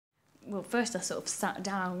well, first I sort of sat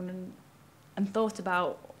down and thought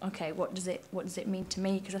about, okay, what does it mean to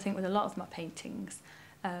me? Because I think with a lot of my paintings,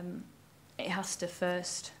 it has to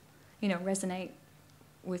first, you know, resonate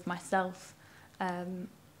with myself, and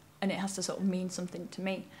it has to sort of mean something to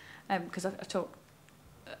me. Because I talked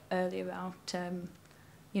earlier about,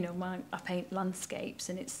 you know, I paint landscapes,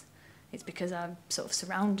 and it's because I'm sort of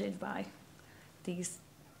surrounded by these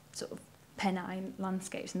sort of Pennine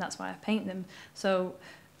landscapes, and that's why I paint them. So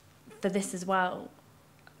for this as well,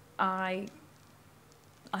 I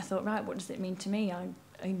thought, right, what does it mean to me? I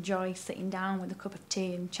enjoy sitting down with a cup of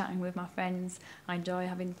tea and chatting with my friends. I enjoy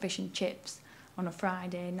having fish and chips on a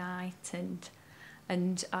Friday night, and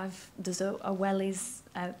there's a Wellies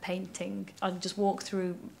painting. I just walk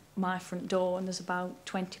through my front door and there's about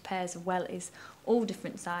 20 pairs of Wellies, all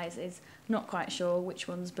different sizes. Not quite sure which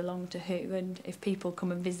ones belong to who, and if people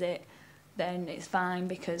come and visit, then it's fine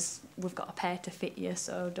because we've got a pair to fit you,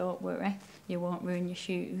 so don't worry, you won't ruin your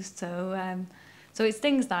shoes. So so it's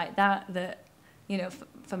things like that, you know,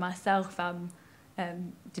 for myself,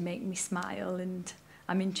 they make me smile and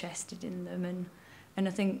I'm interested in them, and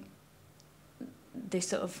I think they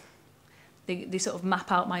sort of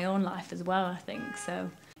map out my own life as well, I think. So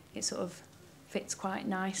it sort of fits quite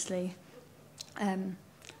nicely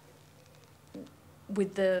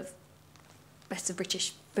with the best of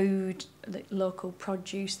British food, the local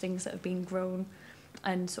produce, things that have been grown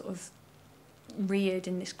and sort of reared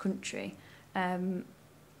in this country,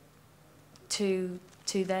 to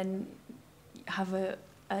then have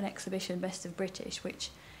an exhibition, Best of British, which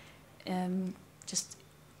just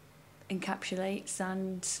encapsulates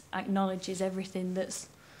and acknowledges everything that's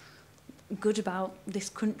good about this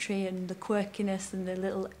country and the quirkiness and the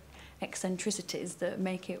little eccentricities that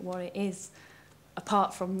make it what it is,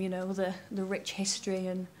 apart from, you know, the rich history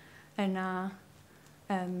and our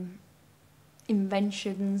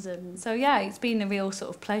inventions. And so yeah, it's been a real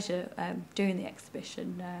sort of pleasure doing the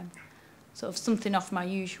exhibition, sort of something off my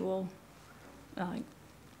usual like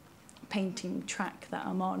painting track that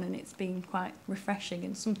I'm on, and it's been quite refreshing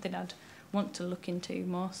and something I'd want to look into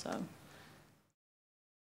more so.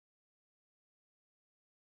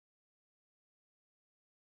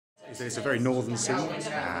 It's a very northern scene,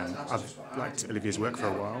 and I've liked Olivia's work for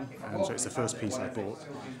a while, and so it's the first piece I bought,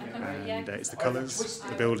 and it's the colours,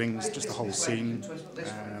 the buildings, just the whole scene.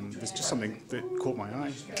 There's just something that caught my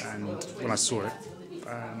eye, and when I saw it,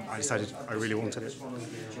 I decided I really wanted it.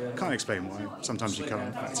 Can't explain why, sometimes you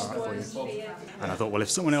can't, that's art for you. And I thought, well, if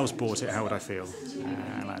someone else bought it, how would I feel?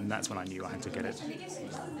 And that's when I knew I had to get it.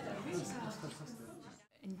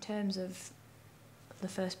 In terms of the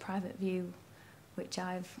first private view, which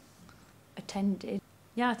I've attended,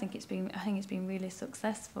 yeah, I think it's been really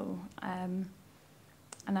successful, and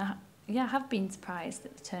I have been surprised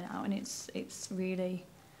at the turnout, and it's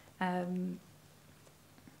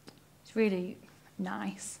really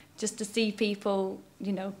nice just to see people,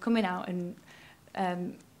 you know, coming out and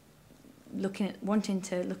wanting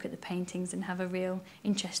to look at the paintings and have a real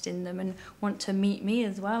interest in them and want to meet me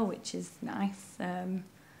as well, which is nice,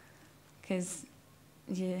 because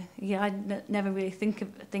I never really think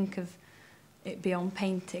of it beyond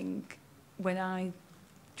painting. When I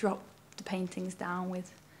dropped the paintings down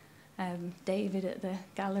with David at the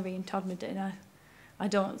gallery in Todmorden, I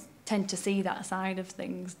don't tend to see that side of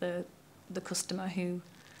things, the customer who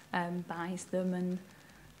buys them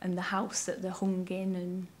and the house that they're hung in,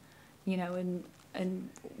 and you know, and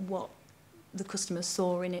what the customers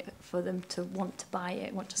saw in it for them to want to buy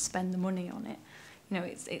it, want to spend the money on it. You know,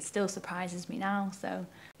 it still surprises me now. So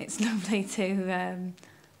it's lovely to,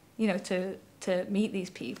 you know, to meet these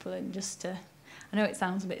people and just to, I know it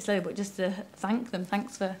sounds a bit silly, but just to thank them.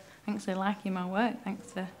 Thanks for liking my work.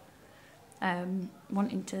 Thanks for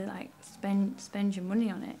wanting to like spend your money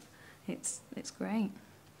on it. It's great.